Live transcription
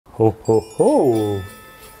Ho ho ho!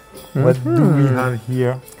 What do we have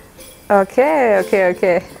here?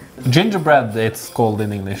 Okay. Gingerbread, it's called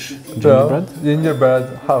in English. Gingerbread?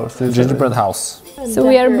 Gingerbread house. Gingerbread house. So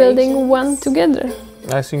we are building one together.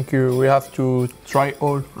 I think we have to try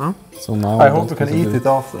all. Huh? So now I hope we can eat it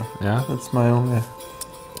after. Yeah. That's my only.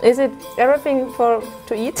 Is it everything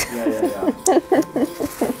to eat? Yeah.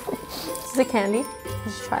 Is it candy?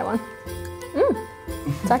 Let's try one.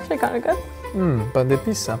 It's actually kind of good. But the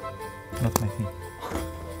pizza. Not my thing.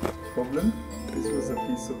 Problem? This was a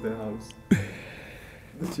piece of the house.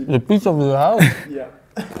 The piece of the house? Yeah.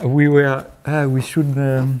 We were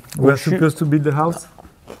supposed to build the house.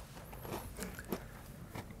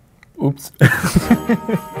 Oops.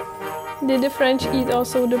 Did the French eat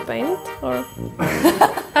also the paint? Or?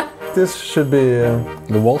 This should be...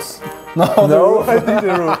 The walls? No, I think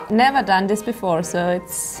the roof. Never done this before, so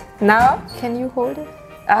it's... Now, can you hold it?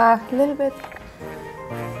 A little bit.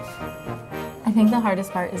 I think the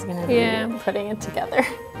hardest part is going to be putting it together.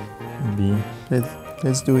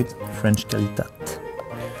 Let's do it. French qualitat.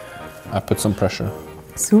 I put some pressure.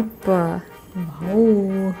 Super.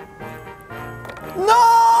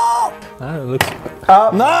 Wow. It looks...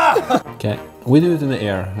 No! Okay, we do it in the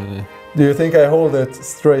air. Do you think I hold it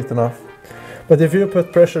straight enough? But if you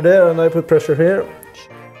put pressure there and I put pressure here...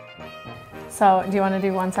 So, do you want to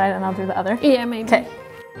do one side and I'll do the other? Yeah, maybe. Okay.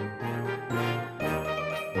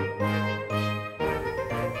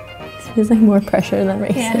 This feels like more pressure than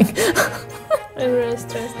racing. I'm really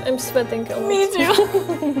stressed. I'm sweating a lot. Me too.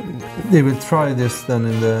 They will try this then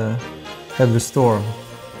in the heavy storm.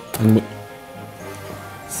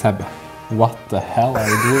 Seb, what the hell are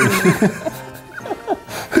you doing?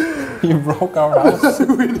 You broke our house.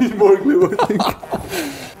 We need more glue, I think.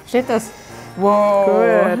 Shit us. Whoa.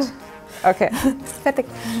 Good. Okay. Fertig.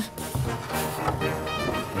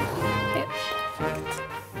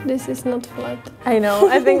 This is not flat. I know,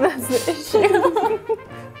 I think that's the issue.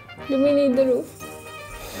 Do we need the roof?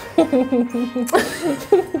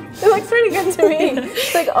 It looks pretty good to me.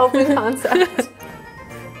 It's like open concept.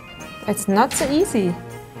 It's not so easy.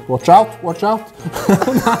 Watch out, watch out.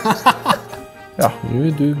 Yeah.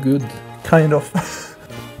 You do good. Kind of.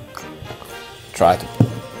 Try to.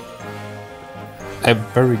 A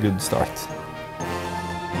very good start.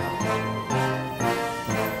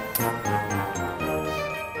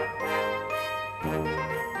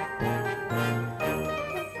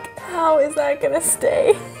 How is that gonna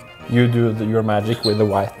stay? You do your magic with the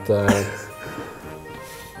white...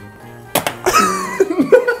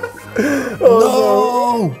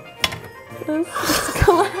 Oh no! It's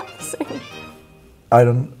collapsing. I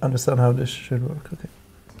don't understand how this should work. Okay.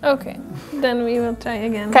 Okay, then we will try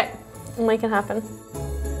again. Okay, make it happen.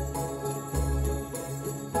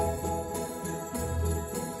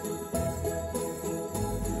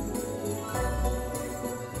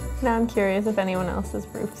 Now I'm curious if anyone else's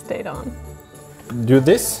roof stayed on. Do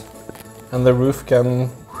this, and the roof can...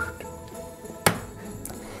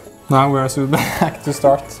 Now we're soon back to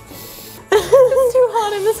start. It's too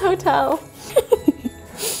hot in this hotel.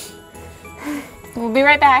 We'll be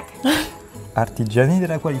right back. Artigiani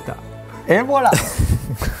della qualità. Et voilà!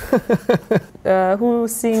 Who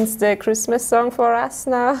sings the Christmas song for us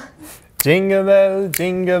now? Jingle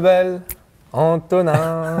bell,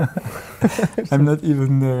 Antonin. I'm not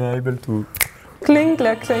even able to. Kling,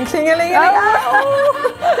 kling, kling, kling,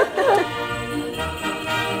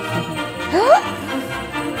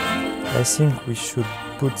 I think we should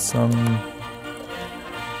put some.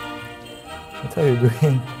 What are you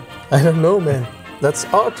doing? I don't know, man. That's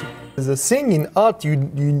art. There's a thing in art.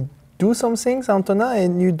 You do some things, Antonin,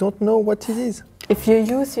 and you don't know what it is. If you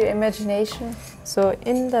use your imagination, so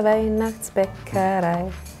in the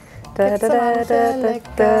Weihnachtsbäckerei. Da, da, da, da,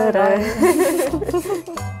 da, da.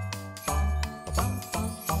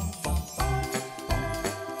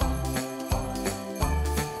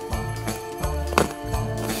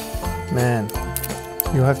 Man,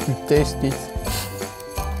 you have to taste it.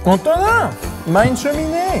 Antonin, mein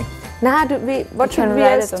cheminée. Nah, what should we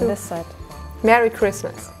write it on this side? Merry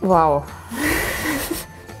Christmas. Wow.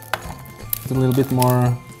 It's a little bit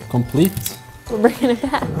more complete. We're bringing it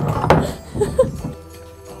back.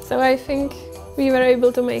 So I think we were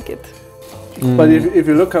able to make it. But if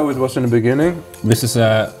you look how it was in the beginning, This is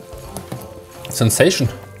a sensation.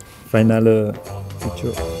 Finale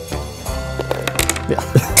picture. yeah.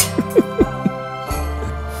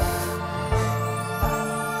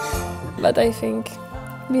 But I think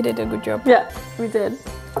we did a good job. Yeah, we did.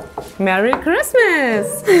 Merry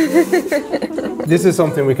Christmas! This is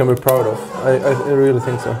something we can be proud of. I really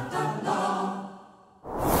think so.